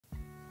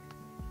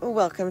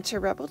Welcome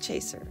to Rebel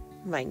Chaser.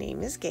 My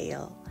name is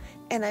Gail,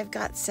 and I've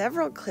got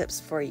several clips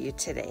for you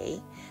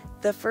today.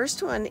 The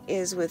first one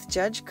is with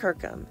Judge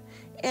Kirkham,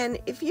 and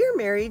if you're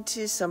married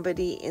to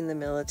somebody in the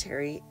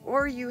military,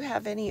 or you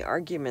have any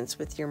arguments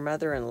with your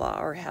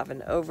mother-in-law or have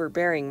an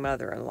overbearing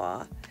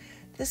mother-in-law,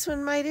 this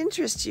one might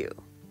interest you.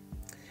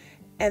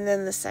 And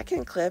then the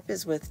second clip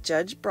is with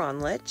Judge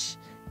Bronlich,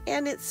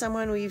 and it's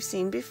someone we've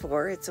seen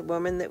before. It's a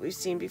woman that we've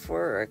seen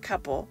before, or a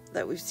couple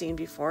that we've seen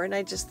before, and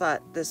I just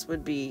thought this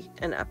would be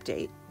an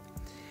update.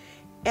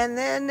 And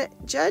then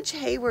Judge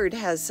Hayward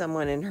has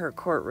someone in her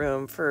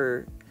courtroom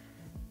for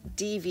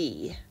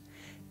DV,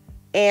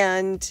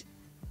 and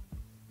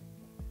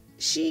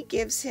she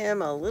gives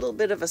him a little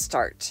bit of a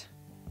start,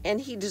 and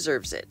he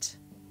deserves it.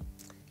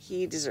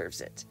 He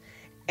deserves it.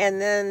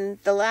 And then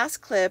the last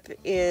clip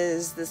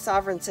is the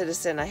sovereign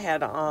citizen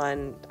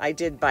I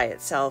did by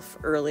itself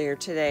earlier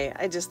today.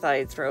 I just thought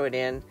I'd throw it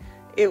in.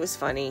 It was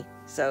funny,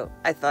 so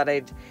I thought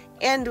I'd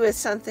end with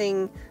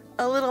something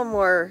a little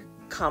more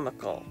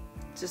comical,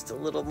 just a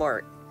little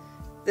more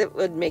that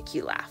would make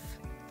you laugh.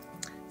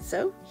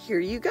 So here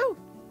you go.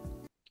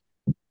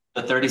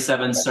 The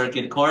 37th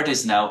Circuit Court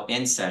is now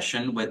in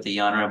session with the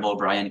Honorable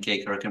Brian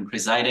K. Kirkham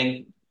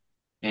presiding.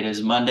 It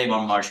is Monday,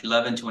 March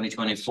 11,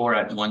 2024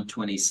 at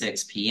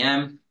 1:26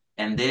 p.m.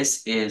 And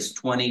this is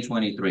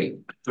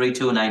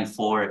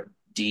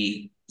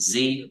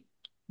 2023-3294-DZ.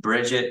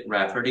 Bridget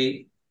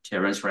Rafferty,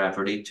 Terrence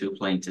Rafferty, two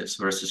plaintiffs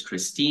versus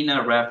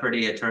Christina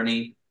Rafferty,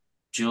 attorney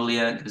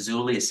Julia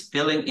Kazuli is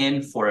filling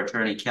in for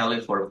attorney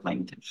Kelly for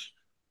plaintiffs.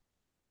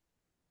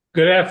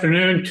 Good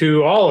afternoon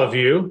to all of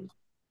you.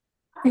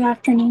 Good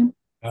afternoon.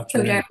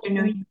 Good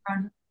afternoon.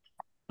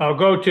 I'll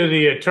go to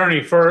the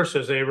attorney first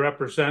as they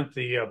represent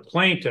the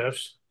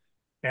plaintiffs.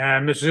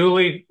 And Ms.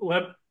 Zuli,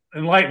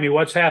 enlighten me,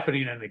 what's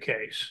happening in the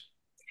case?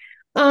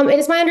 It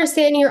is my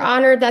understanding, Your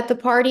Honor, that the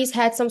parties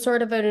had some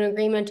sort of an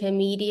agreement to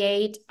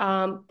mediate.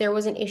 There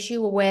was an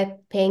issue with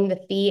paying the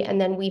fee, and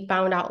then we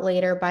found out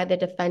later by the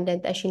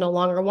defendant that she no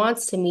longer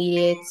wants to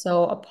mediate.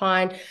 So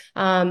upon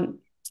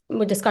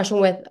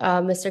discussion with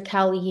Mr.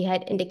 Kelly, he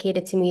had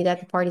indicated to me that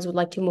the parties would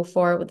like to move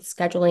forward with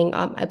scheduling,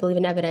 I believe,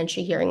 an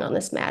evidentiary hearing on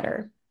this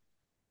matter.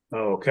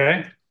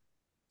 Okay.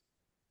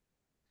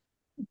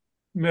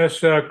 Miss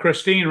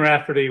Christine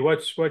Rafferty,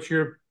 what's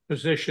your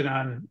position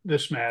on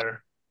this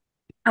matter?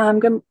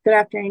 Good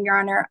afternoon, Your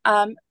Honor.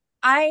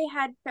 I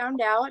had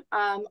found out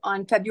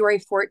on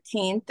February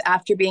 14th,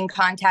 after being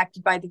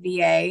contacted by the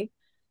VA,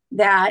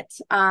 that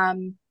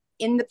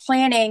in the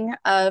planning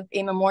of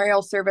a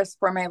memorial service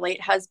for my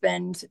late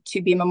husband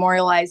to be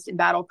memorialized in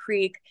Battle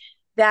Creek,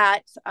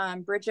 that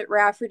Bridget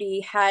Rafferty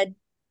had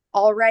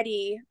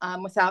already,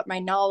 without my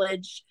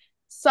knowledge,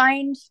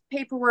 signed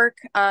paperwork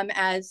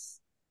as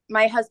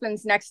my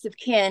husband's next of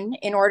kin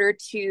in order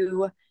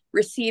to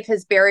receive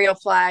his burial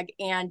flag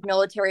and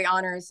military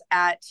honors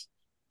at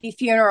the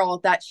funeral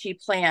that she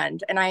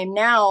planned. And I am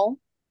now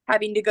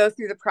having to go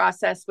through the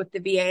process with the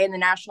VA and the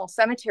National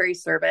Cemetery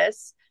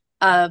Service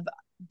of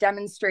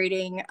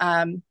demonstrating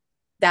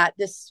that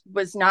this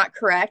was not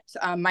correct.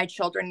 My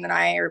children and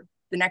I are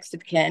the next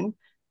of kin.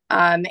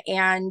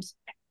 And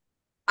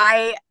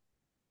I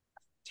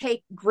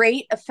take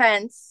great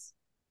offense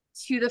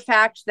to the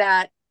fact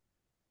that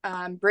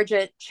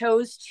Bridget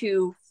chose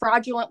to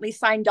fraudulently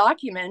sign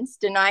documents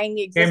denying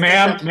the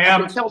existence of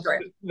her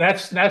children.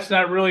 That's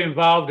not really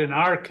involved in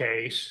our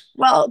case.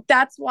 Well,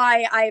 that's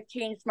why I have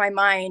changed my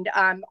mind.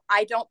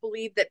 I don't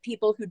believe that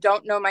people who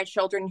don't know my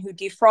children, who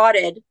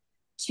defrauded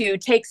to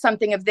take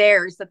something of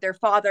theirs that their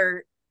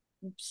father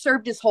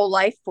served his whole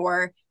life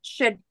for,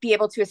 should be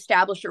able to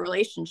establish a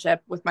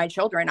relationship with my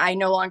children. I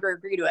no longer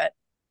agree to it.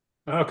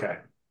 Okay.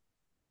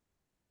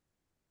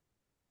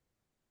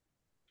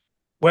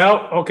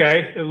 Well,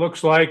 okay. It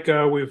looks like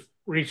we've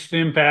reached an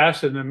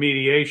impasse and the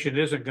mediation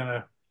isn't going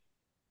to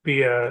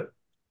be,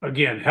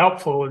 again,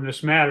 helpful in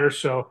this matter.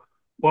 So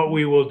what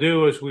we will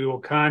do is we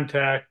will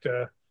contact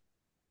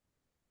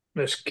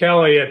Ms.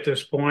 Kelly at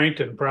this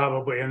point and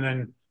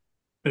then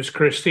Ms.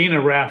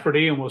 Christina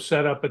Rafferty, and we'll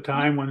set up a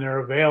time when they're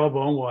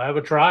available and we'll have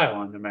a trial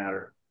on the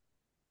matter.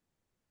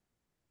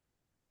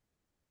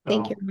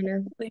 Thank you,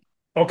 Your Honor.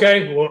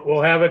 Okay,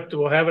 we'll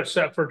have it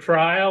set for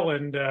trial,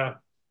 and I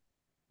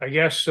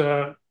guess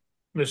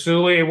Ms.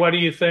 Zuli, what do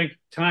you think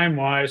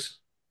time-wise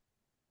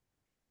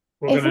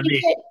we're going to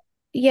need?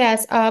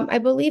 Yes, I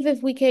believe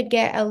if we could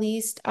get at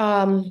least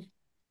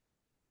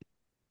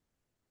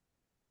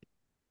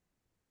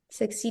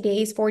 60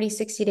 days,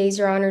 60 days,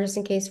 Your Honor, just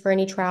in case for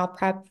any trial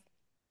prep.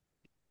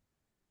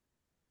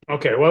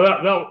 Okay,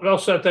 well, they'll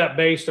set that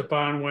based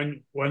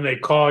upon when they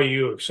call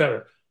you, et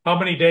cetera. How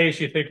many days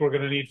do you think we're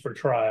going to need for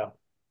trial?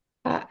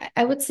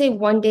 I would say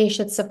 1 day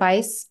should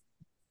suffice.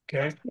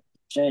 Okay.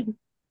 Should.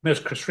 Ms.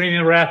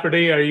 Christina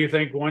Rafferty, you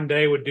think 1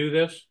 day would do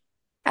this?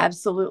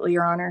 Absolutely,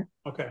 Your Honor.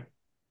 Okay.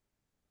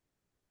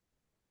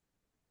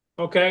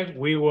 Okay,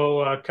 we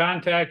will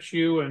contact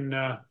you and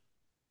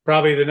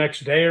probably the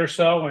next day or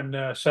so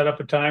and set up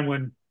a time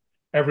when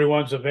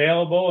everyone's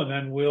available, and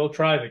then we'll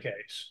try the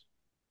case.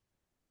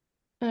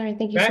 All right,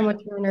 thank you so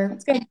much, Your Honor.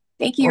 That's good.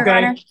 Thank you, Your Okay.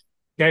 Honor.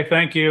 Okay,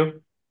 thank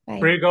you. Bye.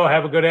 Free to go.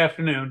 Have a good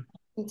afternoon.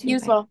 You too. You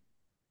as Bye. well.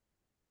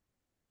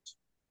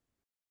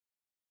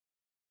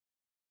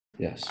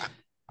 Yes.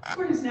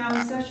 Court is now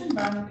in session.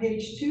 Bound on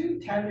page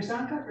 2, Tyler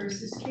Zonka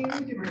versus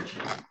Kaylee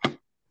DeMerchant.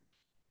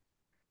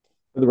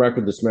 For the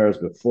record, this matter is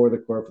before the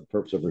court for the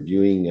purpose of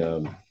reviewing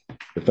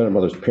defendant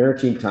mother's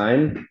parenting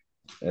time.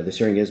 This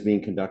hearing is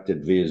being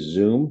conducted via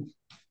Zoom.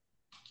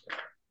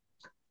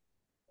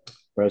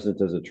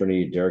 Present is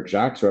attorney Derek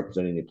Jacques,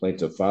 representing the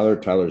plaintiff father,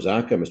 Tyler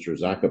Zonka. Mr.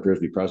 Zonka appears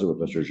to be present with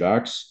Mr.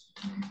 Jacques.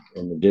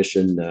 In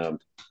addition,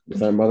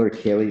 defendant mother,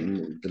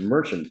 Kaylee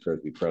DeMerchant, appears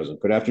to be present.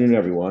 Good afternoon,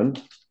 everyone.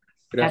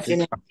 Good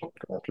afternoon.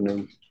 Good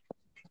afternoon.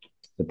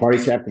 The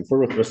parties have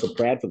conferred with Mr.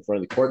 Pratt for the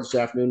front of the court this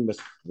afternoon.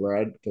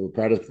 Mr.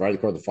 Pratt has provided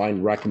the court the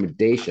fine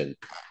recommendation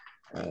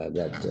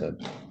that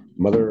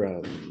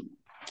mother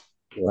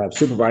will have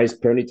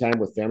supervised parenting time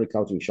with family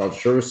counseling shelter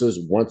services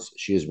once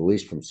she is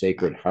released from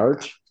Sacred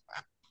Heart.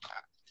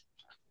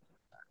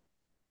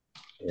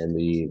 And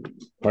the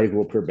parties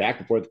will appear back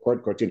before the court.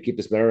 The court's going to keep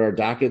this matter on our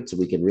docket so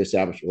we can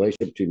reestablish a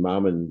relationship between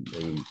mom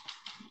and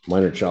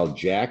minor child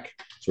Jack.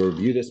 So we'll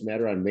review this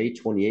matter on May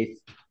 28th,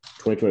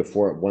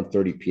 2024 at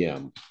 1:30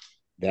 p.m.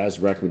 That is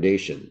the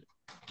recommendation.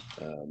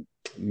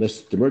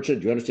 Ms.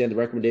 DeMerchant, do you understand the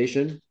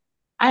recommendation?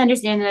 I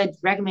understand the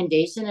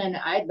recommendation, and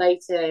I'd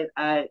like to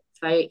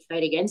fight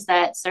against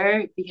that,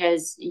 sir,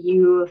 because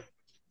you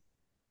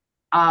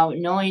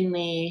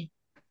knowingly,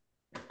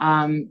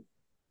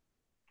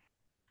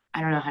 I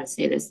don't know how to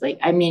say this. Like,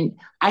 I mean,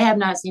 I have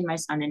not seen my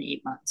son in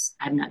 8 months.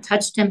 I have not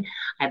touched him.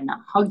 I have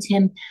not hugged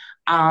him.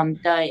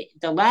 The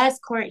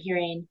last court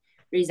hearing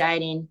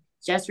residing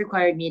just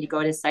required me to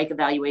go to psych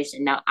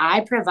evaluation. Now,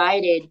 I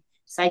provided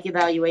psych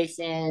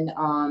evaluation.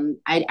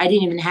 I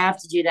didn't even have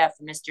to do that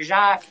for Mr.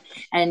 Jacques,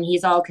 and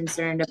he's all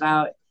concerned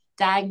about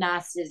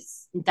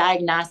diagnoses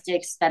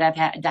that I've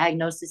had,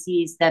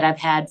 diagnoses that I've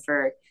had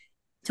for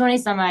 20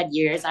 some odd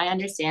years. I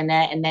understand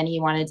that. And then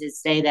he wanted to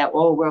say that,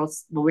 oh,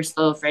 we're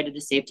still afraid of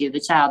the safety of the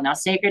child. Now,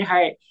 Sacred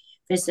Heart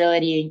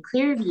facility in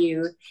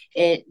Clearview,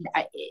 it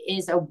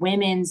is a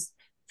women's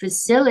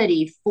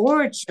facility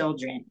for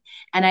children.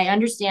 And I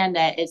understand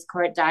that it's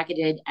court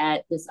docketed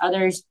at this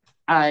other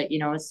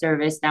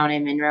service down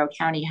in Monroe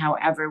County.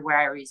 However, where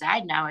I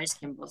reside now is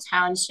Kimball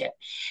Township.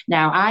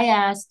 Now, I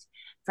asked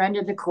friend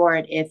of the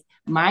court if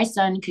my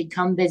son could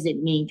come visit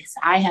me because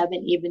I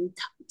haven't even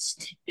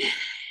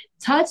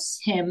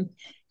touched him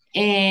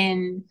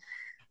and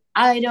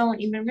I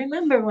don't even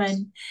remember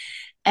when.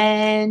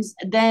 And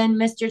then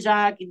Mr.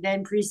 Jacques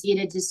then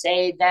proceeded to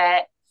say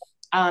that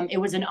it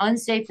was an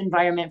unsafe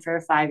environment for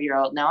a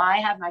 5-year-old. Now, I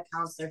have my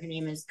counselor. Her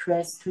name is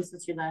Chris. Chris,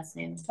 what's your last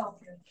name?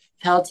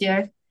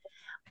 Peltier.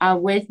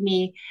 With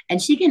me,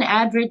 and she can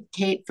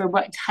advocate for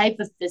what type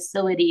of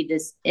facility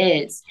this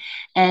is.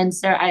 And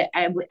sir,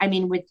 I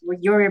mean, with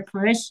your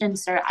permission,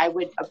 sir, I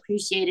would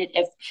appreciate it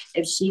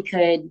if she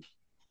could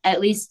at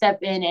least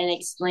step in and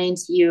explain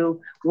to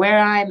you where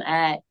I'm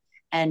at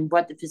and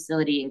what the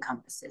facility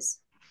encompasses.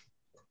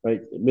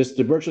 Right, Ms.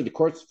 DeMerchant, the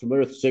court's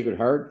familiar with Sacred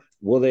Heart.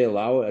 Will they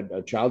allow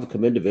a child to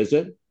come in to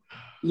visit?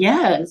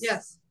 Yes.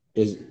 Yes.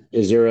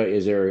 Is there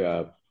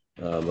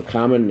a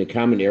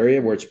common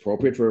area where it's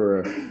appropriate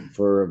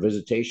for a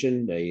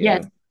visitation,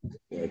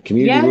 a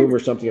community room or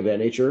something of that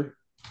nature?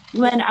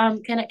 When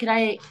could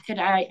I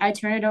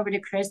turn it over to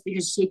Chris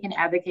because she can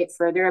advocate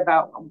further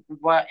about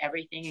what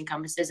everything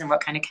encompasses and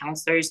what kind of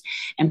counselors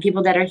and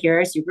people that are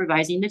here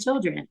supervising the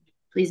children.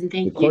 Please and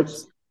thank you.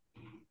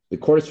 The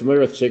court is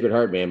familiar with Sacred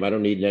Heart, ma'am. I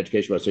don't need an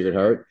education about Sacred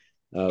Heart.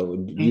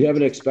 Do you have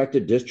an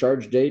expected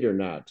discharge date or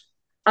not?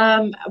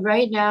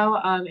 Right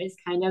now, it's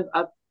kind of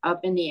up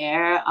in the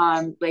air.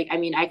 I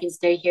mean, I can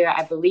stay here,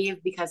 I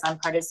believe, because I'm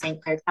part of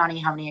St. Clair County.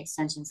 How many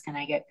extensions can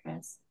I get,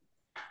 Chris?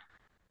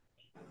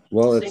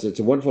 Well, it's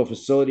a wonderful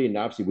facility, and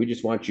obviously we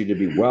just want you to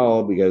be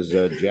well because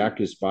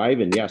Jack is 5,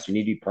 and yes, you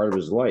need to be part of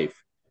his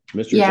life.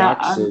 Mr.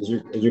 Jacques,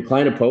 is your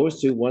client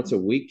opposed to once a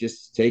week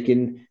just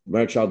taking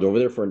my child over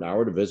there for an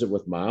hour to visit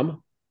with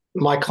mom?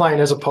 My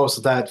client is opposed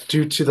to that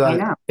due to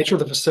the nature of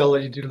the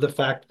facility, due to the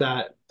fact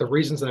that the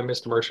reasons that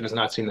Ms. DeMerchant has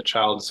not seen the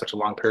child in such a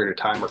long period of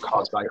time are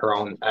caused by her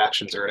own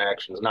actions or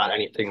inactions, not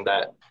anything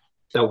that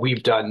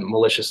we've done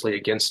maliciously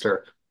against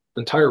her.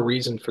 The entire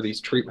reason for these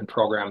treatment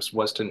programs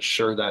was to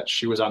ensure that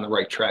she was on the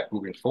right track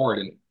moving forward.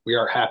 And we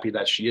are happy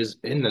that she is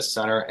in this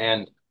center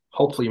and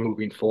hopefully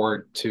moving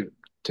forward to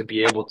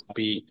be able to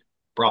be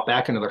brought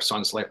back into their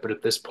son's life. But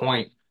at this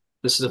point,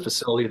 this is a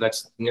facility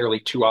that's nearly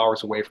 2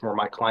 hours away from where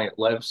my client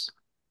lives.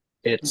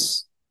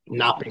 It's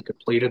not been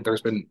completed.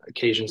 There's been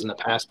occasions in the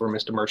past where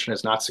Ms. DeMerchant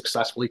has not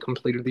successfully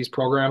completed these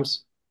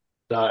programs.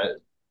 The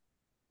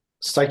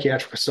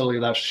psychiatric facility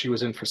that she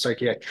was in for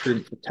psychiatric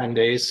treatment for 10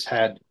 days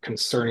had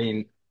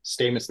concerning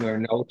statements in their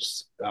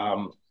notes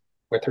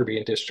with her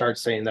being discharged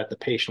saying that the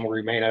patient will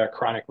remain at a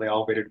chronically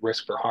elevated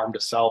risk for harm to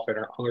self and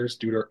or others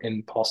due to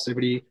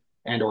impulsivity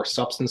and or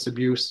substance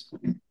abuse,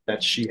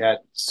 that she had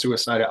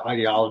suicidal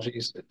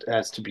ideologies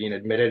as to being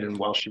admitted and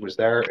while she was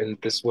there. And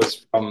this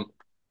was from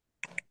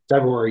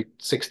February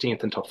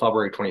 16th until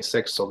February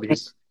 26th. So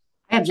these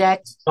I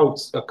object.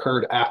 Votes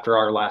occurred after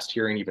our last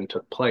hearing even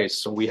took place,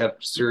 so we have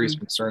serious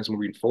concerns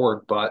moving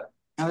forward. But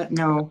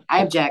no,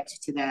 I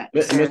object to that,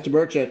 sir.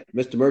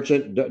 Mr.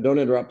 Merchant, don't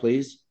interrupt,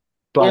 please.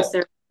 But Yes,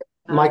 sir.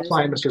 my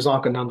client, Mr.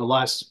 Zonka,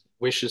 nonetheless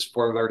wishes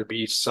for there to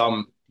be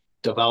some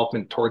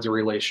development towards a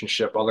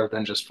relationship other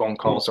than just phone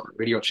calls or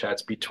video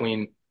chats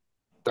between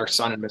their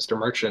son and Mr.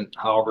 Merchant.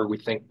 However, we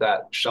think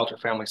that Shelter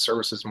Family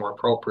Services is more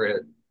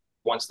appropriate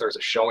once there's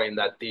a showing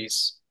that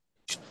these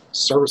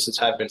services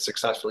have been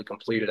successfully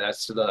completed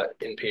as to the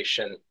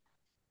inpatient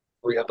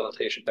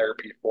rehabilitation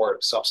therapy for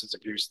substance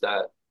abuse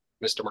that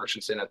Mr.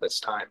 Merchant's in at this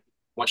time.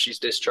 Once she's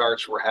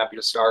discharged, we're happy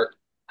to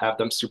have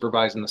them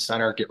supervise in the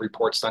center, get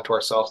reports sent to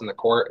ourselves in the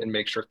court, and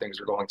make sure things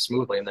are going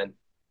smoothly, and then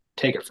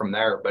take it from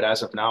there. But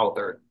as of now,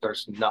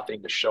 there's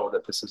nothing to show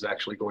that this is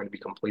actually going to be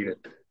completed.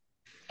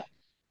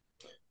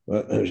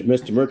 Well,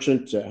 Mr.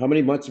 Merchant, how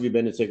many months have you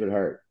been in Sacred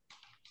Heart?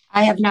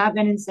 I have not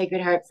been in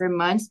Sacred Heart for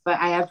months, but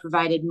I have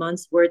provided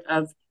months worth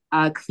of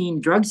clean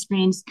drug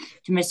screens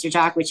to Mr.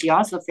 Jock, which he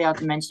also failed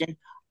to mention.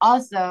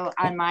 Also,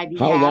 on my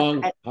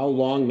behalf. How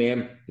long,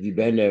 ma'am, have you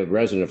been a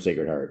resident of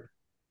Sacred Heart?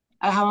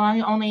 How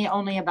long?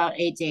 Only about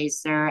 8 days,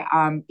 sir.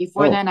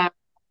 Before then, I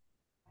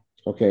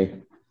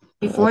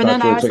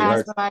was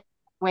hospitalized.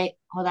 Wait,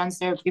 hold on,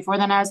 sir. Before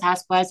then, I was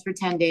hospitalized for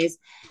 10 days.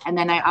 And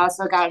then I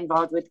also got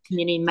involved with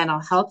community mental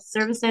health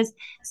services,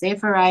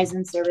 Safe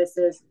Horizon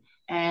services,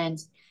 and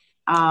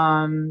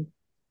as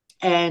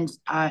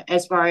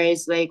far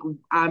as I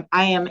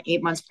am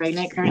 8 months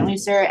pregnant currently,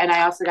 sir. And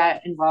I also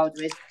got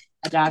involved with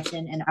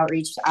adoption and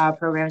outreach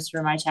programs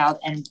for my child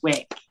and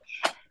WIC.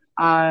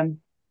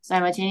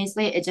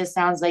 Simultaneously, it just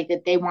sounds like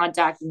that they want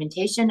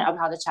documentation of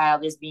how the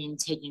child is being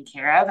taken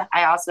care of.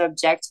 I also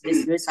object to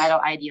the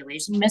suicidal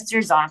ideation. Mr.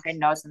 Zonka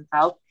knows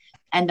himself,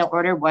 and the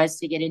order was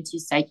to get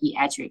into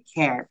psychiatric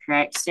care,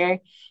 correct, sir?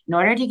 In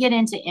order to get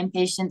into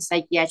inpatient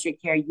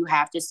psychiatric care, you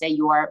have to say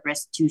you are at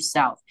risk to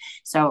self.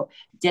 So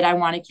did I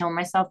want to kill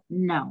myself?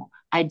 No,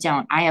 I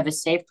don't. I have a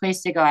safe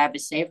place to go. I have a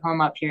safe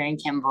home up here in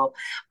Kimball.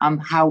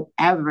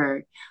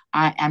 However,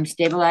 I'm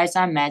stabilized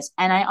on meds,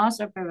 and I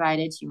also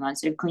provided 2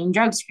 months of clean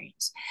drug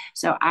screens.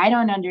 So I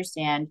don't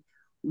understand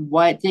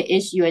what the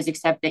issue is,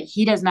 except that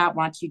he does not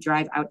want to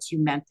drive out to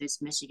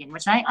Memphis, Michigan,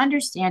 which I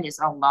understand is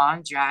a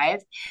long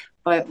drive.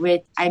 But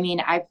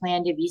I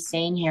plan to be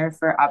staying here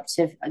for up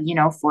to,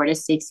 4 to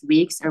 6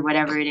 weeks or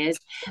whatever it is.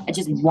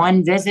 Just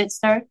one visit,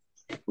 sir.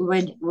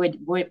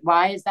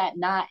 Why is that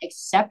not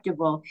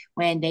acceptable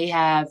when they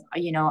have,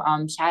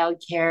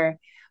 child care,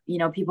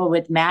 people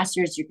with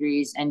master's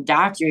degrees and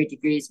doctorate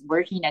degrees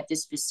working at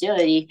this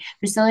facility,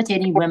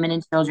 facilitating women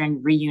and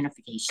children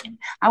reunification?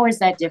 How is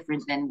that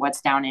different than what's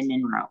down in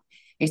Monroe,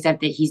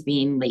 except that he's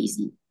being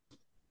lazy?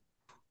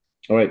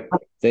 All right.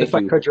 Thank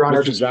you. Could, Your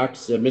Honor,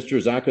 Mr.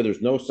 Zonka,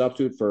 there's no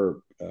substitute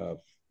for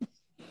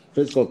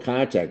physical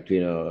contact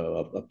between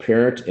a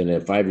parent and a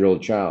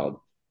 5-year-old child.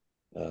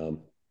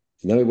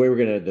 The only way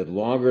the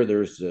longer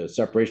there's a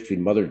separation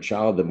between mother and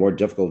child, the more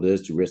difficult it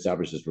is to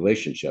reestablish this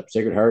relationship.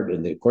 Sacred Heart,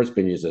 in the court's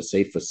opinion, is a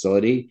safe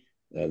facility.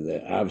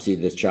 Obviously,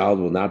 this child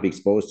will not be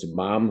exposed to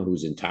mom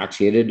who's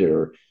intoxicated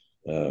or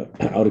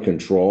out of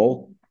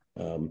control.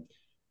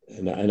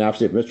 And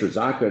obviously, if Mr.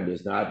 Zonka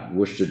does not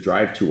wish to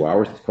drive 2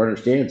 hours, the court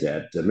understands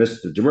that.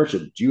 Mr.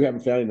 Demerchant, do you have a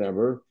family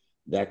member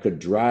that could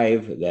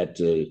drive that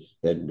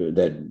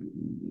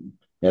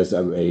has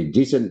a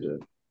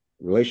decent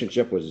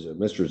relationship with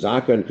Mr.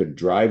 Zonka and could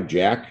drive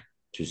Jack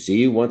to see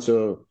you once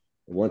a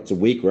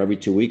week or every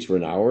 2 weeks for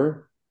an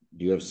hour?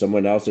 Do you have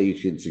someone else that you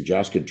can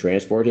suggest could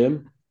transport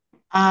him?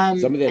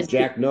 Somebody that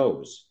Jack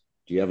knows.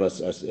 Do you have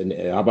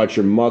how about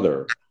your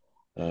mother?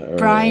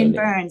 Brian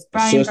Burns.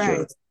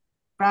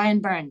 Brian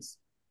Burns.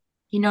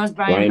 He knows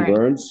Brian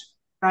Burns.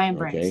 Brian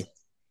Burns. Okay.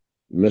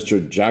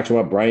 Mr. Jackson,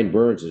 about Brian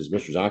Burns, is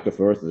Mr. Zonka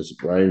forth this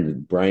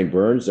Brian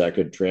Burns that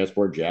could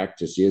transport Jack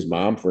to see his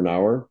mom for an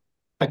hour?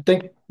 I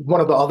think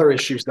one of the other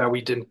issues that we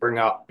didn't bring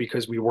up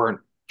because we weren't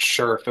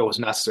sure if it was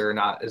necessary or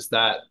not is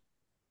that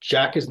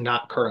Jack is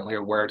not currently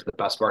aware, to the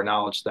best of our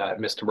knowledge, that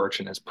Mr.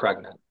 Merchant is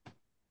pregnant.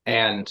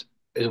 And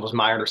it was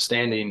my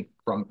understanding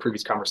from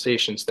previous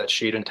conversations that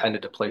she had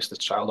intended to place this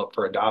child up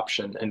for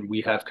adoption. And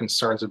we have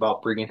concerns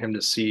about bringing him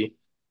to see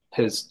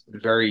his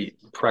very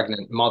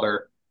pregnant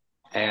mother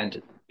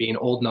and being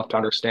old enough to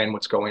understand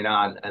what's going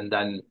on and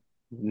then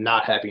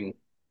not having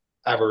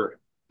ever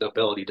the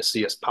ability to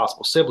see a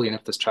possible sibling.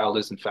 If this child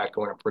is in fact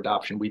going up for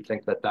adoption, we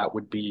think that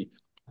would be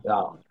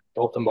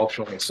both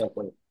emotionally and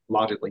simply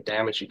logically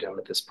damaging to him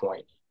at this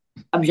point.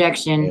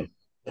 Objection.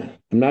 I'm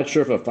not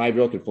sure if a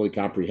 5-year-old can fully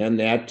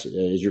comprehend that.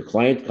 Is your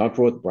client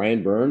comfortable with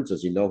Brian Burns?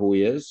 Does he know who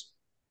he is?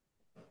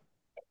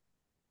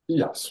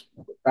 Yes,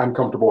 I'm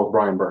comfortable with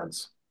Brian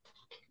Burns.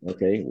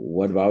 Okay.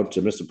 What about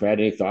Mr. Pratt?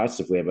 Any thoughts?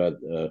 If we have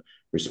a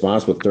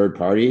responsible third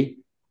party,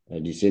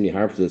 do you see any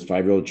harm for this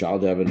 5-year-old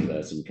child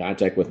having some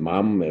contact with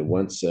mom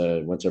once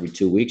every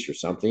 2 weeks or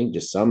something?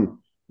 Just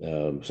some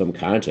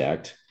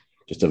contact,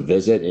 just a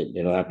visit.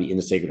 It'll have to be in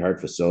the Sacred Heart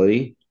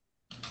facility.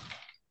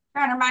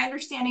 Your Honor, my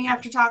understanding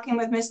after talking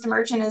with Mr.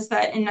 Merchant is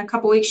that in a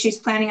couple weeks she's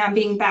planning on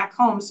being back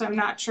home, so I'm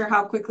not sure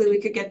how quickly we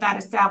could get that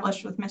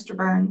established with Mr.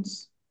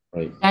 Burns.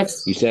 Right.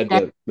 That's You said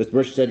that Mr.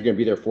 Merchant said you're going to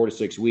be there 4 to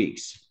 6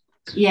 weeks.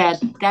 Yeah,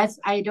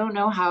 I don't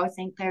know how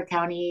St. Clair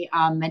County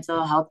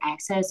mental health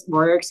access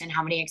works and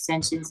how many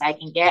extensions I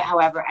can get.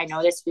 However, I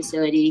know this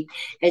facility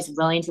is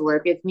willing to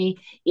work with me.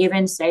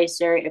 Even say,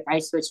 sir, if I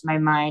switch my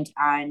mind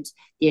on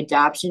the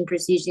adoption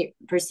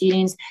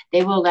proceedings,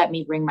 they will let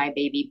me bring my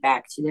baby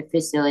back to the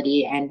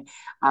facility and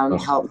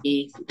help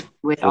me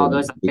with all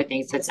those other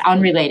things. That's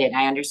unrelated.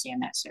 I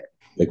understand that, sir.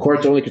 The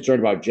court's only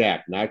concerned about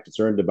Jack, not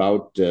concerned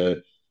about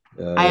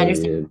I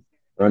understand.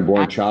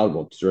 unborn child.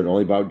 We're concerned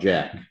only about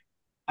Jack.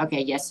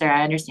 Okay, yes, sir.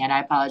 I understand. I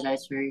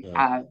apologize for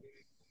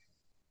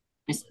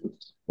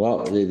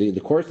well,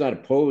 the court's not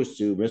opposed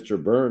to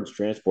Mr. Burns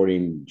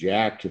transporting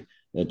Jack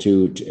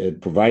to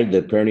provide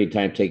the parenting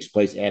time takes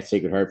place at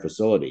Sacred Heart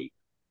facility.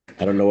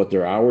 I don't know what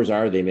their hours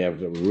are. They may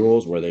have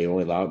rules where they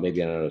only allow it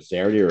maybe on a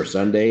Saturday or a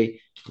Sunday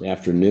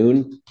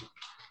afternoon.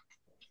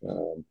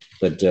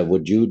 But are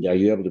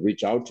you able to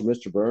reach out to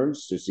Mr.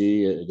 Burns to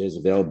see his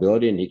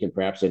availability, and he can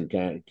perhaps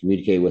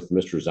communicate with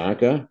Mr.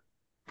 Zonka?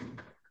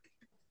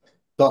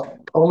 The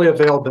only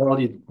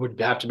availability would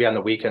have to be on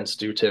the weekends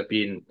due to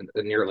being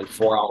a nearly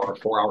 4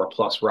 hour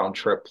plus round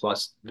trip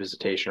plus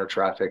visitation or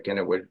traffic, and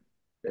it would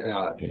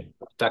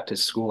affect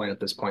his schooling at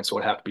this point. So it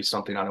would have to be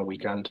something on a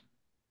weekend.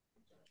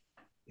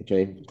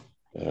 Okay.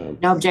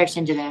 No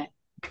objection to that.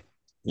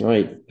 All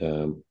right.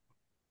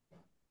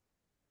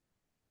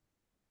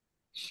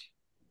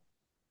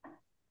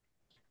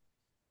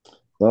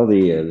 Well,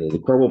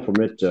 the court will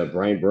permit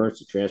Brian Burns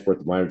to transport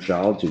the minor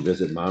child to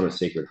visit mom at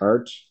Sacred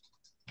Heart.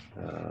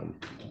 What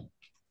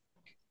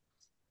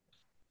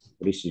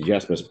do you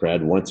suggest, Ms.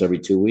 Pratt? Once every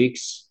 2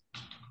 weeks?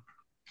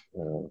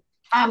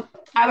 I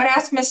would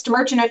ask Mr.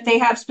 Merchant if they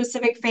have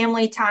specific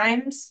family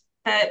times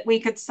that we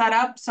could set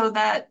up so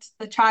that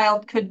the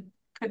child could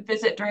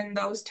visit during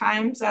those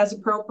times as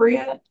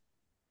appropriate.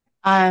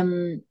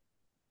 Any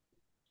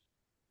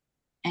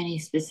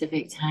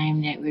specific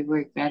time that would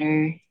work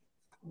better?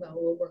 Well,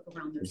 we'll work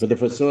around for the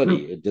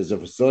facility. Does the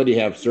facility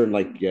have certain,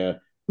 like,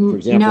 for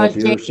example, if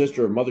your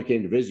sister or mother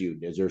came to visit you,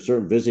 is there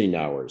certain visiting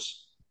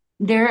hours?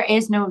 There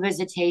is no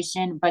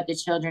visitation, but the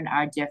children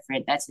are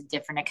different. That's a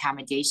different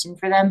accommodation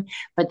for them.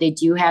 But they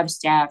do have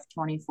staff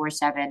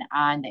 24/7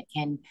 on that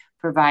can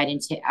provide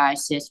and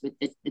assist with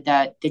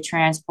the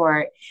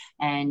transport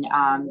and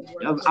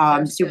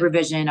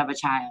supervision of a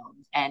child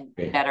and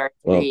that are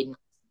trained.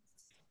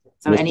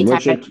 So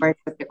anytime I work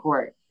with the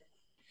court.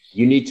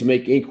 You need to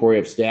make inquiry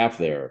of staff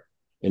there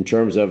in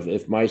terms of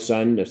if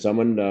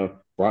someone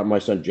brought my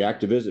son Jack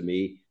to visit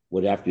me,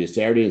 would have to be a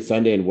Saturday and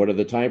Sunday, and what are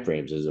the time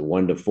frames? Is it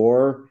 1 to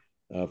 4,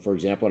 for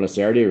example, on a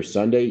Saturday or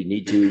Sunday? You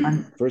need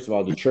to first of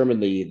all determine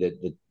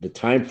the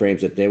time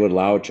frames that they would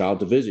allow a child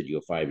to visit you,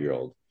 a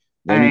 5-year-old.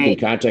 Then you can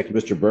contact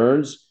Mr.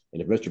 Burns,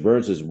 and if Mr.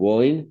 Burns is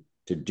willing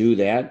to do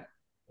that,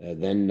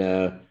 then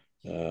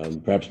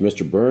perhaps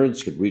Mr.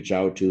 Burns could reach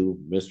out to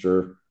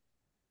Mr.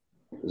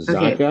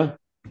 Zonka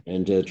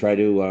and to try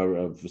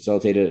to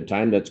facilitate a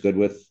time that's good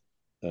with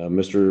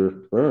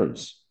Mr.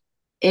 Burns.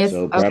 If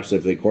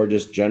the court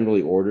just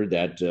generally ordered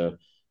that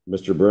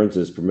Mr. Burns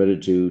is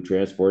permitted to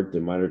transport the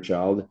minor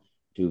child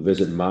to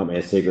visit mom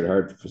at Sacred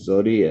Heart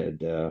facility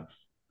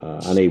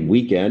on a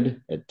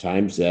weekend at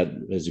times that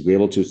is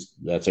agreeable to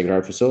that Sacred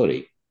Heart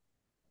facility.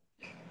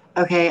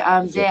 Okay.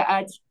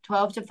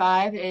 12 to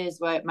 5 is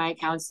what my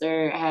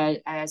counselor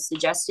has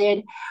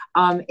suggested.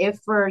 If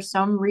for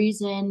some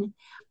reason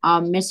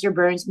Mr.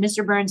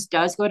 Burns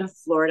does go to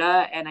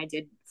Florida, and I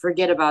did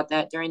forget about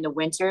that during the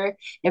winter.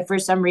 If for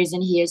some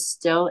reason he is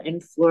still in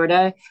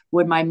Florida,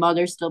 would my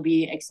mother still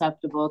be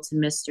acceptable to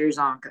Mr.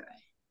 Zonka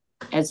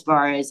as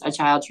far as a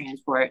child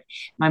transport?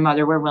 My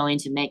mother were willing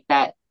to make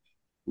that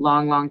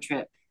long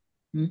trip.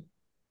 Mr.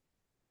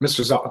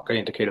 Zonka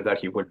indicated that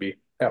he would be.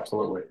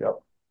 Absolutely.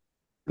 Yep.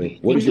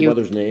 What is your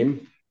mother's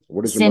name?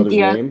 What is your mother's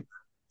name?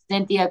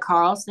 Cynthia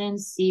Carlson,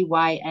 Cynthia.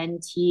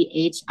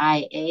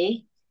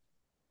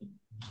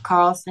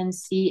 Carlson,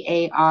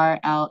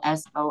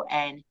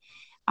 Carlson.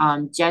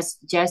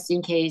 Just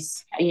in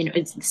case,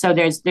 so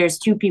there's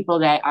 2 people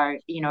that are,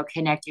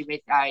 connected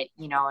with,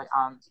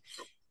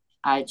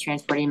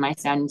 transporting my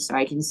son so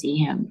I can see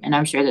him. And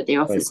I'm sure that they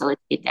will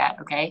facilitate that.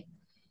 Okay.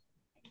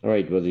 All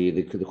right. Well,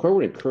 the court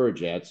would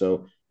encourage that.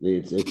 So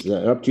it's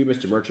up to you,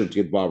 Mr. Merchant, to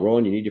get the ball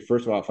rolling. You need to,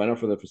 first of all, find out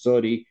from the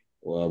facility,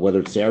 whether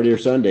it's Saturday or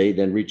Sunday,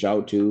 then reach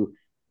out to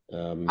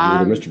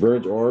either Mr.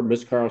 Burns or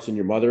Ms. Carlson,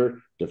 your mother,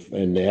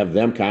 and have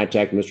them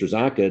contact Mr.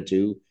 Zonka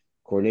to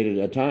coordinate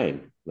a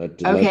time.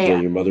 Let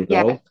your mother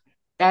know. Yeah.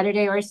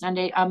 Saturday or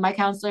Sunday. My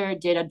counselor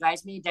did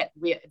advise me that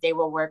they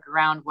will work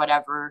around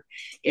whatever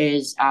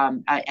is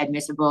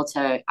admissible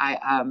to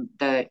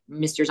the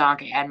Mr.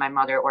 Zonka and my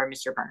mother or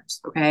Mr.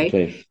 Burns.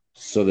 Okay.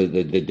 So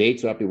the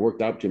dates will have to be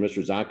worked out to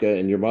Mr. Zonka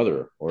and your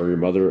mother, or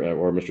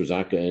Mr.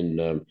 Zonka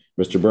and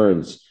Mr.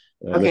 Burns.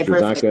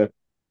 Mr. Zonka,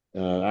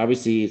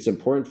 obviously it's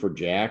important for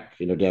Jack,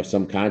 to have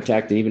some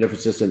contact, and even if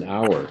it's just an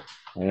hour.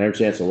 I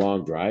understand it's a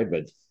long drive,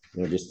 but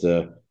just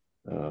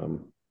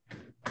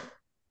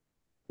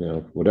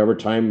whatever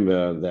time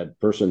that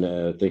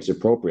person thinks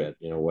appropriate,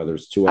 whether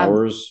it's 2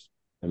 hours.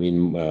 I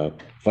mean,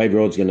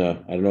 5-year-old's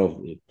gonna, I don't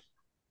know,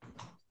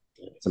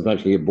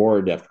 sometimes you get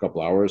bored after a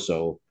couple hours,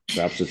 so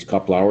perhaps it's a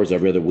couple hours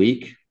every other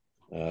week.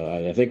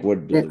 I think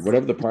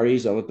whatever the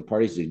parties, I'll let the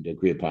parties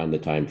agree upon the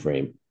time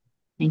frame.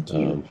 Thank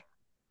you.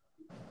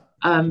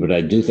 But I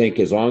do think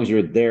as long as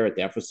you're there at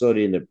that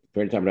facility and the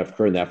period of time enough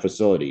occur in that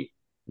facility,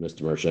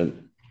 Mr.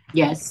 Merchant.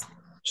 Yes.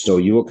 So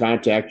you will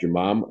contact your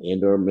mom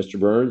and or Mr.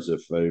 Burns.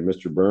 If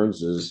Mr.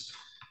 Burns is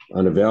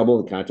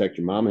unavailable, contact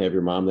your mom. Have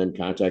your mom then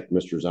contact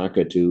Mr.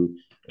 Zonka to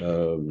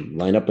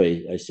line up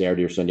a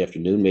Saturday or Sunday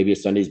afternoon. Maybe a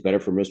Sunday is better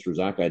for Mr.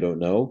 Zonka. I don't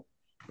know.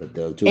 But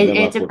the two of them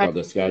have to work out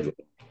the schedule.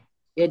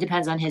 It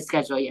depends on his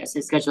schedule. Yes,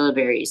 his schedule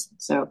varies.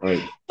 So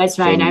right. That's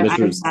fine.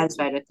 So I'm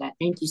satisfied with that.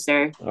 Thank you,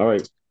 sir. All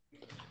right.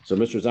 So,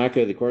 Mr.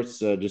 Zonka, the court's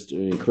just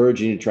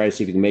encouraging you to try to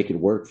see if you can make it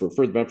work for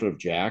the benefit of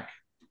Jack.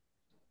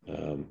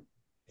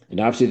 And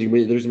obviously,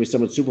 there's going to be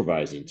someone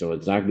supervising. So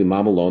it's not going to be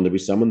mom alone. There'll be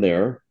someone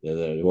there.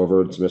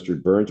 Whoever it's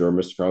Mr. Burns or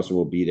Mr. Carlson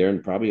will be there,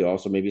 and probably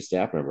also maybe a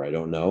staff member. I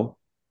don't know.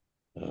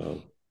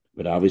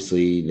 But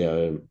obviously,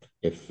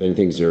 if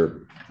anything's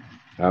there,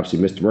 obviously,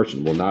 Mr.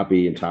 Merchant will not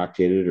be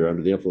intoxicated or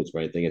under the influence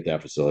by anything at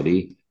that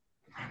facility.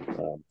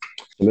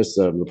 Ms.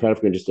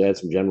 LaPretta can just add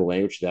some general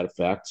language to that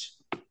effect.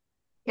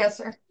 Yes,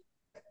 sir.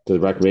 To the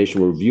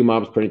recommendation, we'll review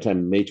mom's parenting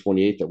time May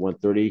 28th at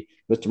 1:30.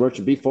 Mr.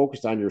 Merchant, be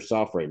focused on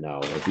yourself right now.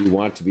 If you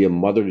want to be a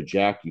mother to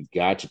Jack, you've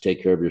got to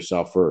take care of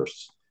yourself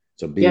first.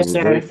 So be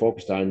very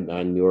focused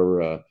on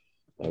your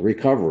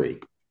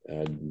recovery.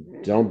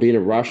 Don't be in a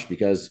rush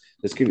because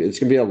it's going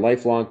to be a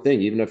lifelong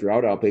thing. Even if you're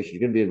outpatient, you're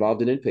going to be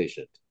involved in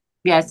inpatient.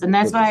 Yes, and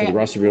that's why for the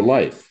rest of your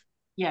life.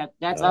 Yeah,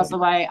 that's also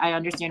why I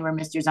understand where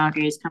Mr.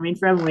 Zonka is coming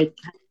from with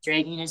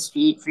dragging his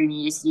feet for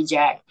me to see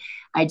Jack.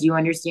 I do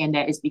understand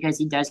that it's because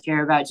he does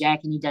care about Jack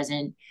and he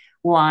doesn't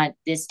want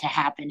this to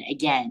happen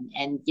again.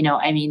 And,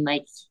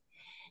 next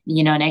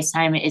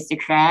time it's the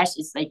crash,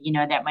 it's like,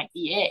 that might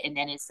be it. And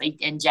then it's like,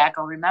 and Jack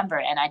will remember.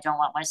 And I don't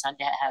want my son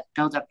to have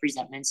build up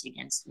resentments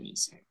against me,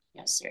 sir.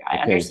 Yes, sir. I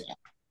understand.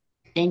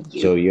 Thank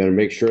you. So you got to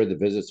make sure the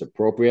visit's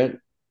appropriate.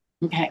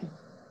 Okay.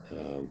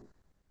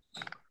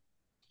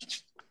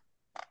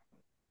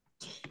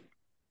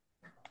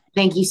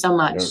 Thank you so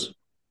much.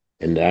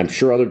 And I'm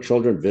sure other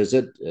children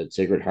visit at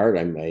Sacred Heart.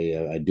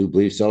 I do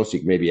believe so. So you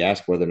can maybe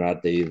ask whether or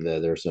not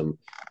there's some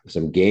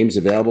games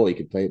available. You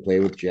could play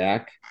with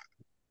Jack.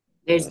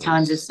 There's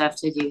tons of stuff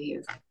to do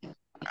here.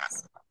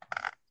 Yes.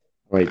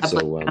 All right.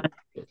 So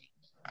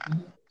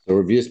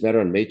review this matter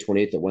on May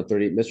 28th at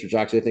 1:30. Mr.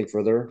 Jocks, anything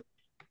further?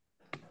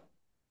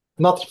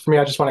 Nothing for me.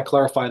 I just want to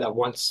clarify that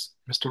once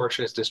Mr.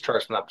 Merchant is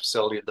discharged from that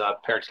facility, the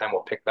parent time will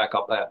pick back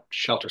up at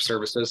shelter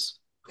services.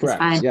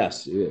 Correct.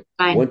 Yes.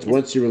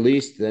 Once you're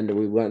released, then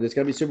it's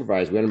got to be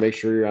supervised. We want to make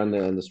sure you're on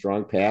the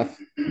strong path,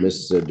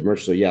 Ms.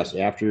 DeMerch. So yes,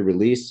 after your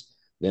release,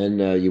 then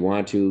you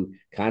want to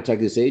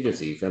contact this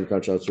agency, Family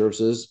County Child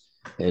Services,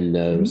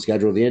 and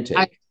schedule the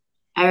intake.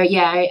 I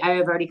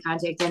have already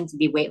contacted them to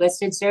be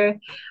waitlisted, sir.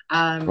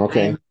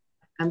 Okay.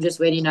 I'm just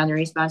waiting on the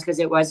response because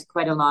it was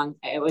a long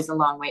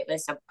wait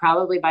list. So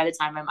probably by the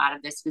time I'm out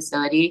of this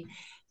facility,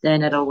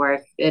 then it'll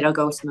work. It'll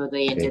go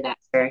smoothly into that,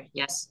 sir.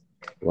 Yes.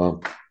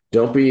 Well.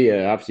 Don't be,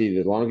 obviously,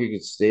 the longer you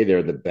can stay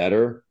there, the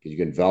better, because you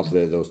can develop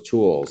those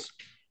tools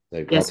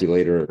that help you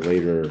later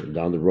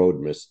down the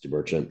road, Mr.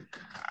 Merchant.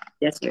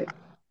 Yes, sir.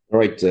 All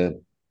right.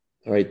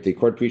 The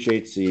court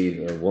appreciates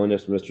the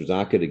willingness of Mr.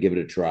 Zonka to give it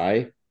a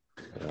try.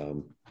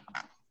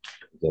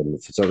 Then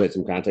facilitate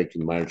some contact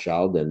between the minor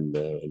child and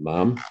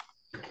mom.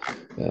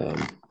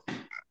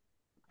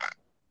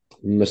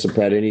 Mr.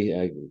 Pratt,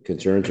 any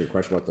concerns or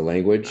question about the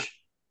language?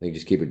 I think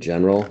just keep it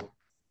general.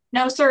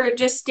 No, sir. It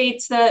just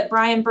states that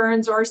Brian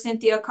Burns or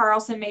Cynthia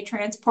Carlson may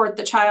transport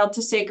the child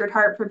to Sacred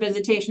Heart for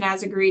visitation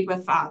as agreed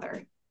with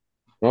father.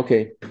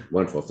 Okay,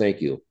 wonderful.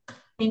 Thank you.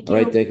 Thank you.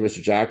 All right, thank you, Mr.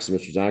 Jackson,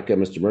 Mr. Zonka,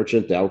 Mr.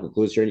 Merchant. That will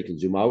conclude here, and you can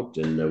zoom out,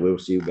 and we will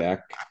see you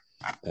back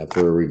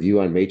for a review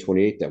on May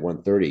 28th at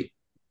 1:30.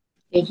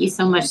 Thank you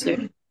so much,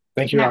 sir.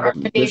 Thank you. That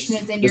recommendation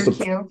is in your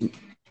queue.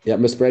 Yeah,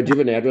 Ms. Brad, do you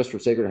have an address for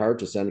Sacred Heart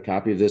to send a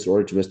copy of this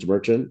order to Mr.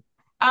 Merchant?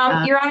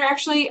 Your Honor,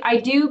 actually, I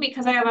do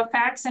because I have a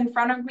fax in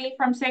front of me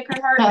from Sacred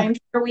Heart. I'm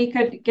sure we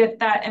could get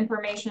that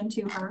information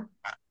to her.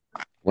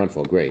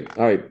 Wonderful, great.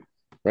 All right.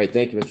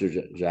 Thank you,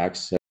 Mr.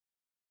 Jacks.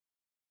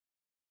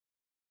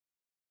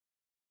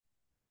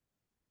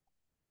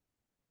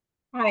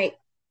 All right.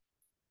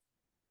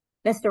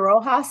 Mr.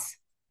 Rojas?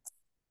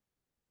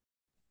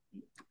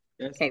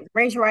 Yes. Okay,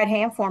 raise your right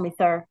hand for me,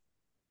 sir.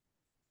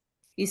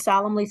 You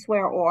solemnly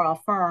swear or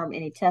affirm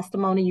any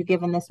testimony you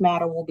give in this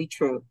matter will be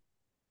true.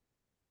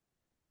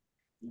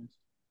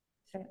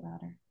 Say it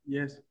louder.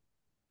 Yes.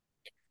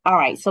 All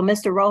right. So,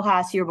 Mr.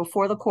 Rojas, you're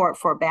before the court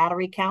for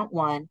battery count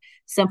 1,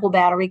 simple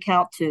battery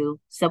count 2,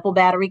 simple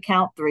battery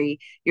count 3.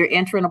 You're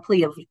entering a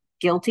plea of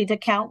guilty to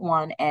count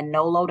 1 and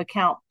no low to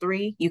count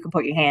 3. You can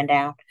put your hand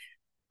down.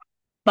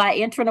 By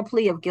entering a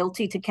plea of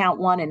guilty to count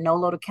 1 and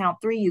nolo to count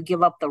 3, you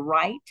give up the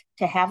right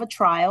to have a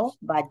trial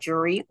by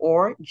jury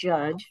or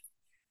judge.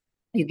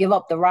 You give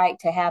up the right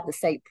to have the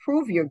state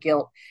prove your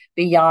guilt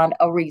beyond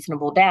a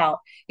reasonable doubt.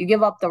 You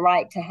give up the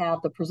right to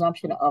have the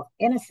presumption of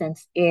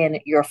innocence in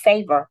your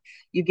favor.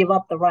 You give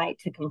up the right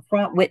to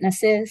confront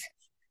witnesses,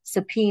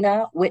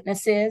 subpoena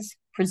witnesses,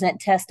 present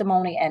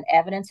testimony and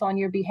evidence on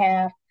your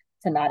behalf,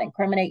 to not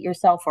incriminate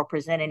yourself or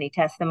present any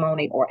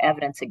testimony or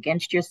evidence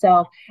against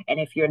yourself. And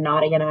if you're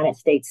not a United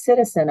States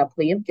citizen, a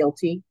plea of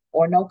guilty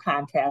or no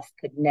contest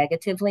could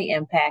negatively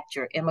impact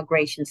your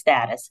immigration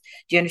status.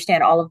 Do you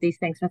understand all of these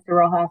things, Mr.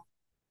 Rojas?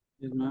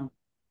 Yes, ma'am.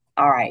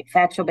 All right.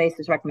 Factual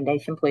basis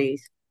recommendation,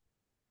 please.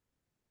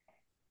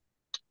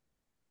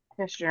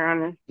 Yes, Your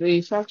Honor.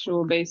 The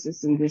factual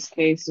basis in this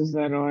case is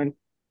that on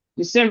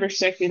December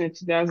 2nd of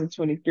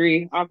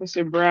 2023,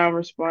 Officer Brown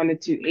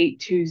responded to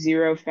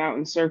 820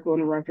 Fountain Circle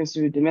in reference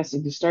to a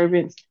domestic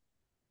disturbance.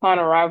 Upon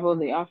arrival,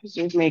 the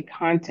officers made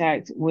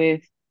contact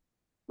with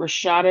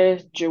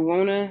Rashada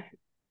Jawona,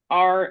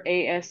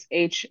 Rashhodddah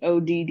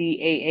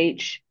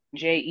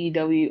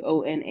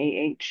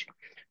Jewonah,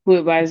 who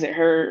advised that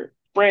her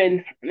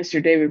friend,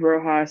 Mr. David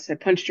Rojas, had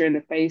punched her in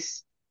the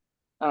face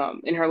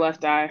in her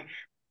left eye,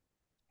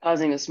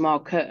 causing a small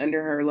cut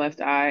under her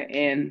left eye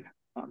and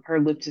her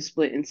lip to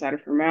split inside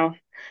of her mouth.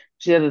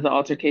 She said that the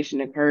altercation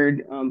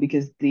occurred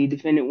because the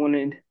defendant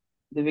wanted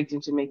the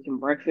victim to make him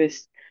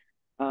breakfast,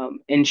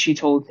 and she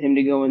told him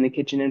to go in the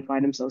kitchen and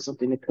find himself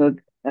something to cook.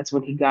 That's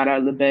when he got out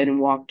of the bed and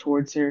walked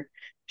towards her.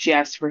 She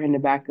asked for him to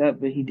back up,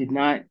 but he did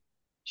not.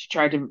 She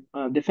tried to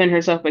defend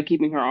herself by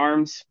keeping her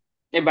arms,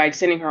 and by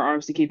extending her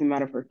arms to keep him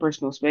out of her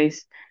personal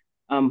space,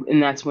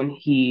 and that's when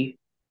he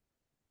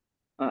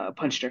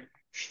punched her.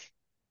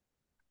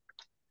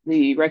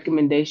 The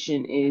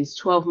recommendation is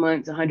 12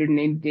 months,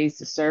 180 days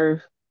to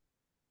serve.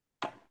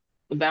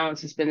 The balance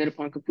suspended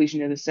upon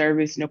completion of the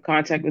service. No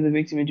contact with the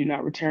victim and do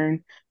not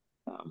return.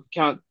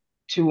 Count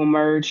 2 will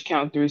merge.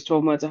 Count 3 is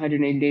 12 months,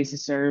 180 days to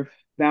serve.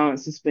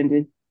 Balance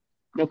suspended.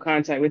 No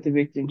contact with the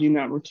victim. Do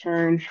not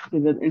return to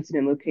the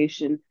incident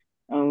location.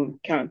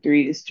 Count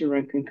 3 is to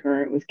run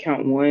concurrent with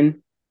count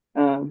 1.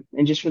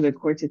 And just for the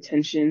court's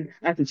attention,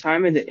 at the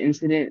time of the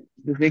incident,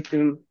 the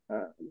victim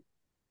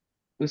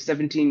was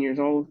 17 years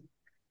old.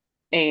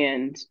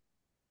 And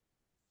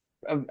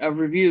a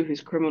review of his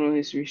criminal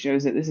history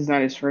shows that this is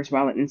not his first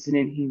violent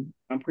incident. He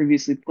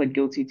previously pled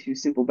guilty to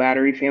simple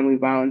battery, family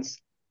violence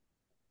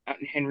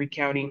out in Henry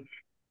County,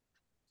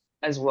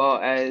 as well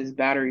as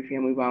battery,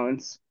 family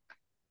violence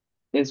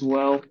as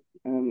well,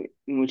 in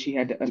which he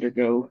had to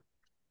undergo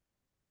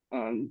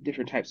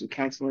different types of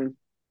counseling.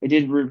 I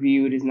did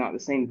review it is not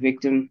the same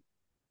victim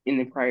in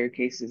the prior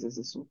cases as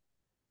this one.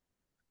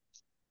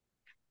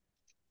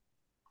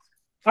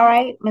 All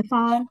right, Ms.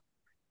 Hahn.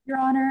 Your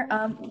Honor,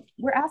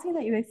 we're asking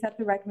that you accept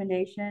the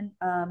recommendation.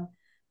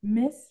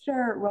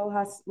 Mr.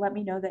 Rojas let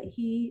me know that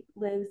he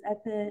lives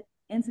at the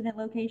incident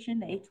location,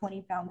 the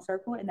 820 Fountain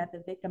Circle, and that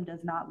the victim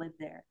does not live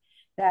there.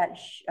 That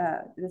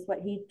is what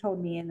he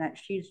told me, and that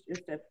she's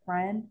just a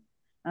friend.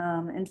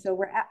 And so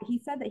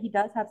he said that he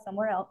does have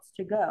somewhere else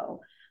to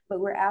go, but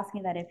we're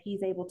asking that if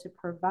he's able to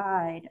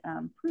provide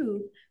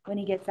proof when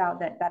he gets out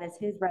that that is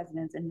his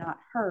residence and not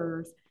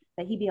hers,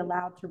 that he be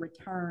allowed to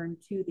return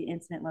to the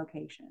incident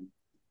location.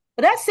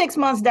 But that's 6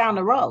 months down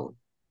the road.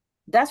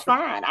 That's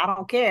fine. I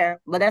don't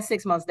care, but that's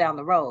 6 months down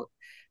the road.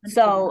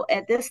 So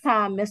at this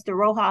time, Mr.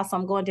 Rojas,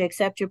 I'm going to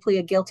accept your plea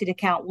of guilty to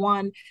count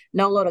 1,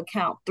 nolo to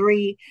count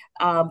 3.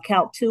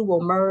 Count 2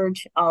 will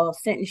merge. I'll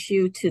sentence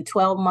you to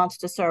 12 months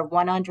to serve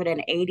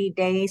 180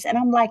 days. And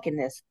I'm liking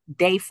this,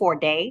 day for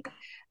day.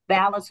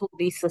 Balance will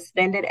be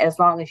suspended as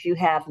long as you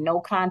have no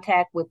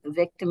contact with the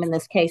victim, in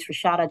this case,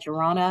 Rashada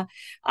Jawona,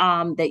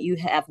 that you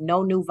have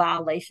no new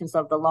violations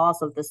of the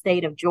laws of the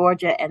state of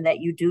Georgia, and that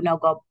you do not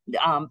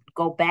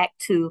go back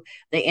to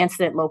the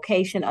incident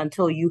location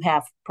until you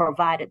have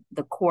provided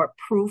the court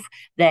proof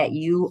that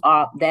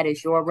that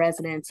is your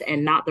residence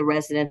and not the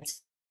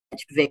residence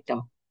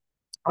victim.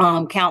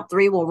 Count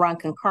 3 will run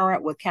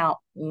concurrent with count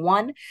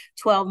 1,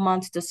 12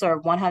 months to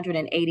serve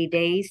 180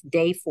 days,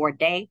 day for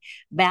day.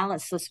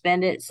 Balance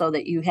suspended so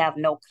that you have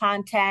no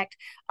contact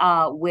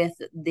with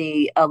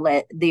the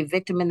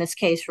victim, in this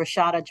case,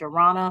 Rashada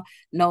Jawona,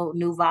 no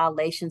new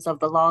violations of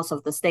the laws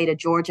of the state of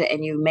Georgia,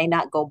 and you may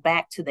not go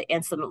back to the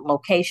incident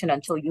location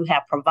until you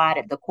have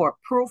provided the court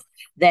proof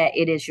that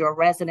it is your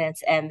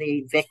residence and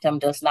the victim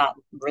does not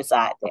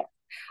reside there.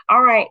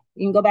 All right,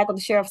 you can go back to the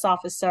sheriff's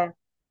office, sir.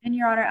 And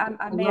Your Honor,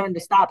 I may learn to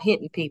stop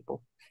hitting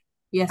people.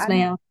 Yes,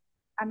 ma'am.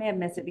 I may have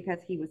missed it because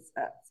he was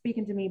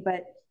speaking to me,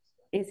 but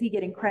is he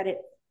getting credit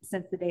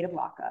since the date of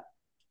lockup?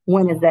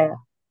 When is that?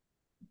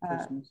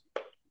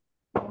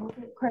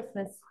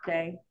 Christmas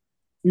Day.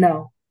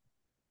 No.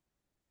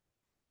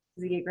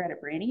 Does he get credit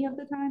for any of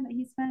the time that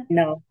he spent?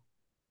 No.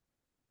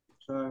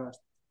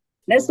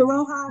 Mr.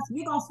 Rojas,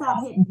 you're going to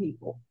stop hitting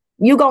people.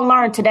 You're going to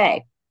learn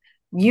today.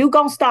 You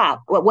gonna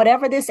stop.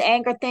 Whatever this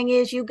anger thing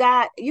is you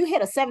got, you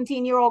hit a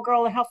 17-year-old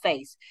girl in her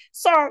face.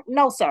 Sir,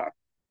 no, sir.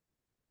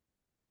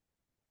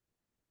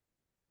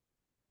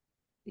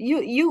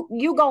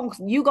 You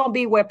gonna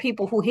be where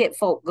people who hit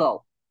folk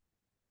go.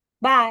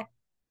 Bye.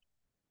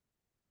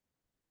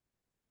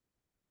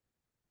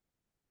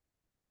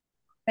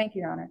 Thank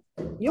you, Your Honor.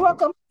 You're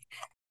welcome.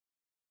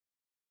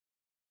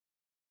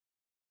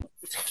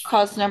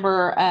 Cause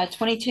number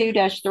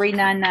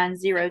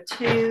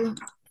 22-39902.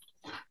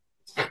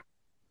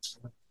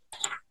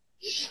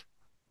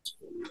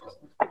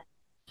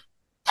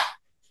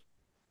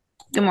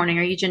 Good morning.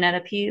 Are you Janetta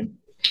Pugh?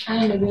 I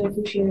am the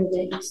beneficiary of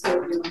that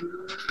estate.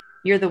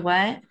 You're the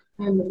what?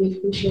 I'm the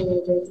beneficiary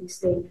of that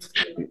estate.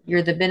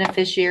 You're the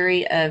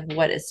beneficiary of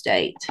what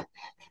estate?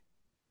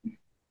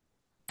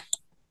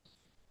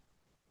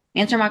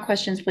 Answer my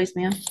questions, please,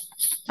 ma'am.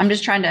 I'm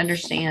just trying to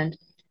understand.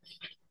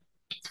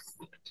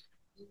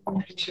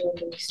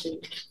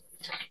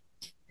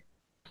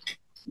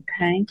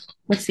 Okay.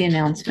 What's the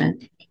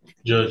announcement?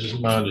 Judge, it's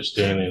my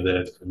understanding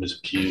that Ms.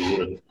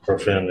 Pugh and her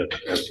family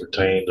has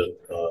retained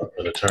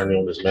an attorney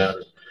on this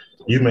matter.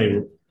 I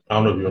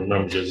don't know if you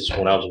remember, Judge, this is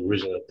when I was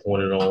originally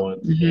appointed on,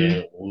 and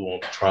we were on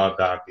the trial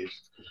docket.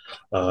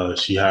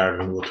 She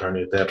hired a new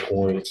attorney at that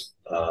point.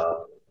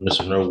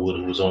 Mr. Norwood,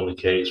 who was on the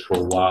case for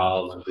a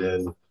while, and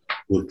then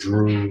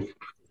withdrew.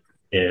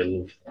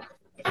 And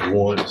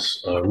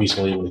once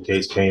recently, when the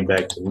case came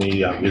back to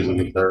me, I visited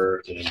with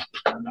her, and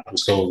I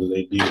was told that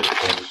they did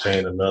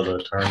retain another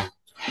attorney.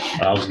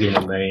 I was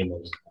given the name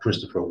of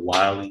Christopher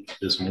Wiley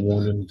this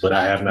morning, but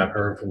I have not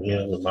heard from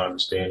him. And my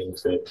understanding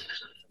is that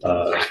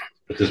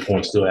at this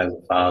point still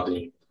hasn't filed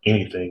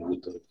anything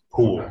with the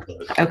court.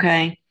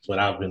 Okay. But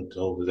I've been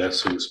told that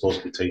that's who's supposed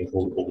to be taking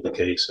over the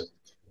case.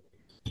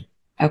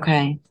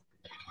 Okay.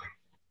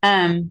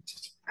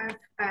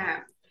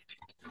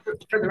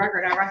 For the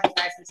record, I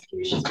recognize Ms.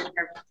 Pugh. She's been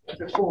here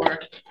before.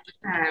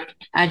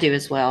 I do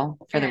as well,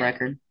 for the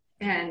record.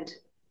 And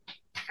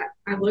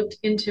I looked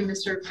into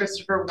Mr.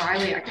 Christopher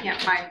Wiley. I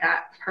can't find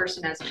that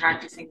person as a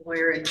practicing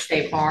lawyer in the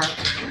state bar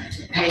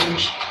page,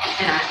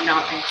 and I have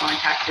not been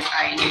contacted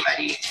by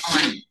anybody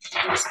on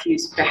Ms.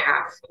 Pugh's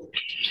behalf.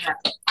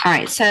 All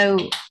right,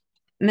 so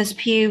Ms.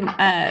 Pugh,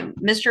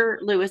 Mr.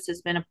 Lewis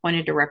has been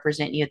appointed to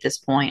represent you at this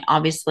point.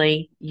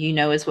 Obviously, you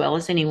know as well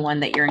as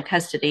anyone that you're in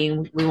custody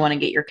and we want to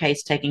get your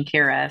case taken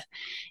care of.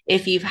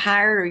 If you've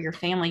hired or your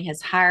family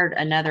has hired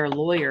another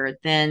lawyer,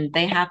 then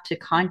they have to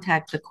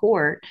contact the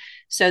court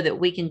so that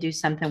we can do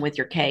something with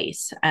your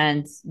case.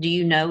 And do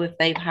you know if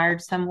they've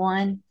hired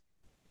someone?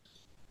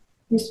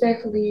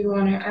 Respectfully, Your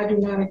Honor, I do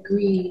not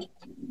agree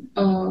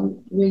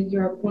with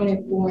your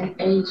appointed foreign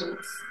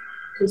agents,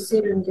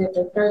 considering that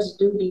the first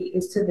duty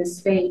is to the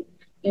state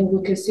and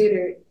will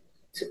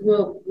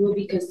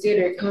be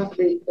considered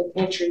conflict of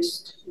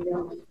interest.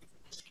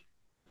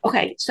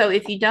 Okay, so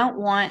if you don't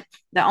want,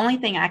 the only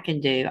thing I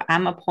can do,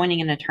 I'm appointing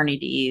an attorney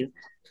to you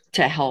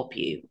to help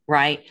you,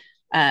 right?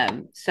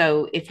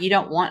 So if you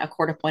don't want a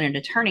court-appointed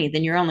attorney,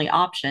 then your only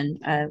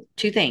option,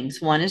 two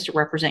things. One is to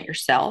represent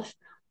yourself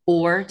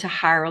or to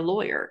hire a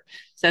lawyer.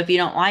 So if you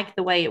don't like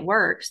the way it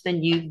works,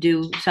 then you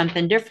do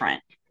something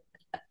different.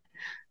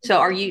 So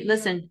are you,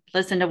 listen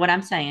to what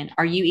I'm saying.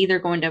 Are you either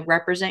going to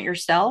represent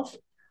yourself,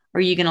 or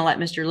are you going to let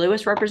Mr.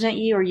 Lewis represent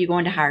you, or are you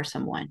going to hire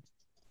someone?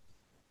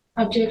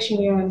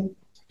 Objection, Your Honor.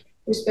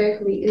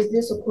 Respectfully, is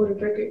this a court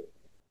of record?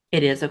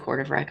 It is a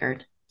court of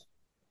record.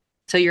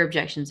 So your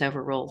objection's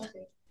overruled.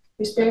 Okay.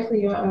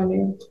 Respectfully, Your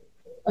Honor,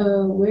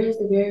 where is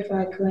the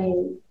verified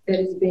claim that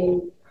is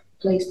being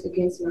placed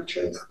against my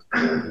trust?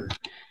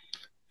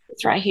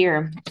 It's right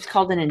here. It's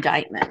called an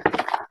indictment.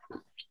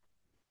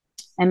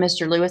 And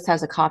Mr. Lewis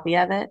has a copy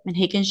of it, and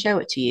he can show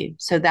it to you.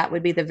 So that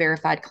would be the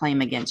verified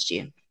claim against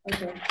you.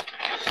 Okay.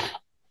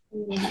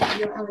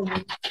 Your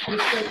Honor,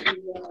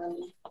 respectfully, Your Honor,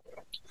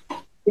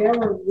 there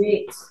were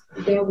writs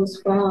that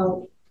was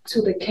filed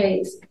to the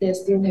case that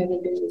still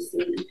haven't been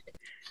received.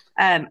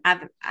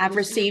 I've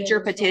received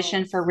your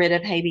petition for writ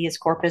of habeas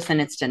corpus, and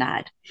it's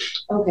denied.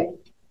 Okay.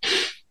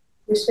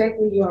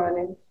 Respectfully, Your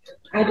Honor,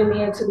 I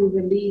demand to be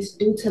released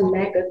due to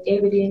lack of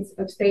evidence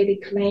of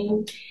stated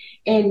claim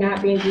and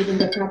not being given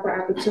the proper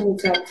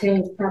opportunity to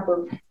obtain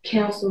proper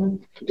counsel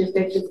to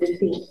effective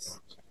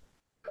defense.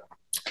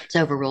 It's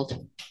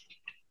overruled.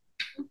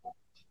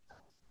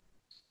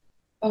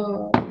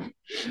 Okay.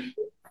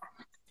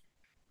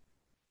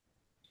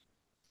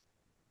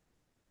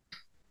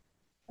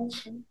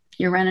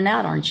 You're running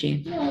out, aren't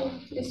you? No,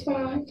 it's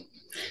fine.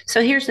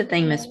 So here's the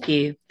thing, Ms.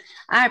 Pugh.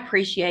 I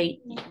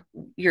appreciate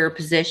your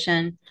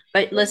position,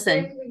 but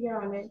listen,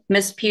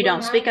 Ms. Pugh,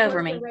 don't speak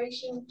over me.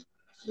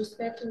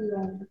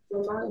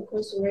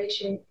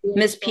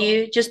 Ms.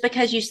 Pugh, just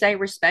because you say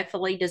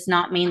respectfully does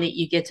not mean that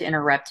you get to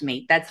interrupt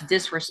me. That's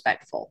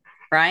disrespectful,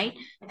 right?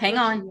 Hang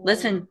on.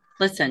 Listen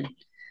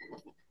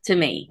to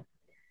me.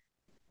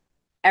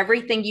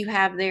 Everything you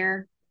have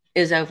there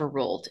is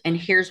overruled. And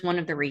here's one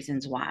of the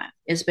reasons why.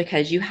 Is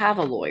because you have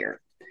a lawyer.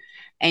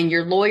 And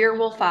your lawyer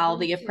will file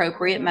the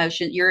appropriate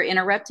motion. You're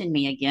interrupting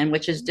me again,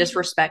 which is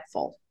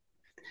disrespectful.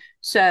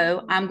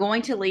 So I'm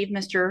going to leave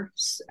Mr.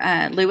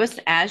 Lewis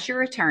as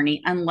your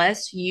attorney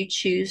unless you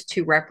choose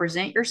to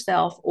represent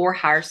yourself or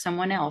hire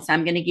someone else.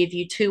 I'm going to give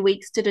you 2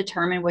 weeks to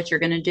determine what you're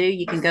going to do.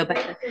 You can go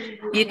back.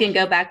 You can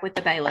go back with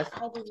the bailiff. I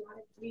do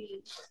not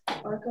agree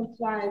or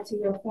comply to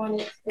your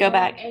appointed Go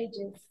back.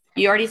 agents.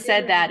 You already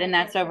said that, and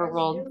that's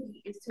overruled.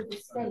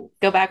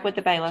 Go back with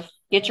the bailiff.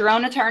 Get your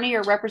own attorney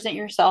or represent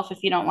yourself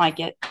if you don't like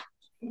it.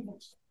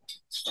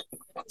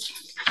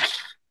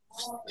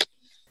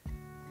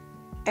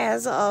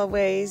 As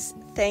always,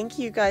 thank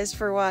you guys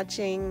for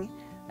watching.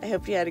 I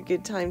hope you had a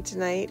good time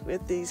tonight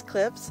with these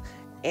clips,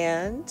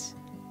 and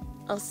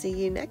I'll see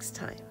you next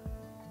time.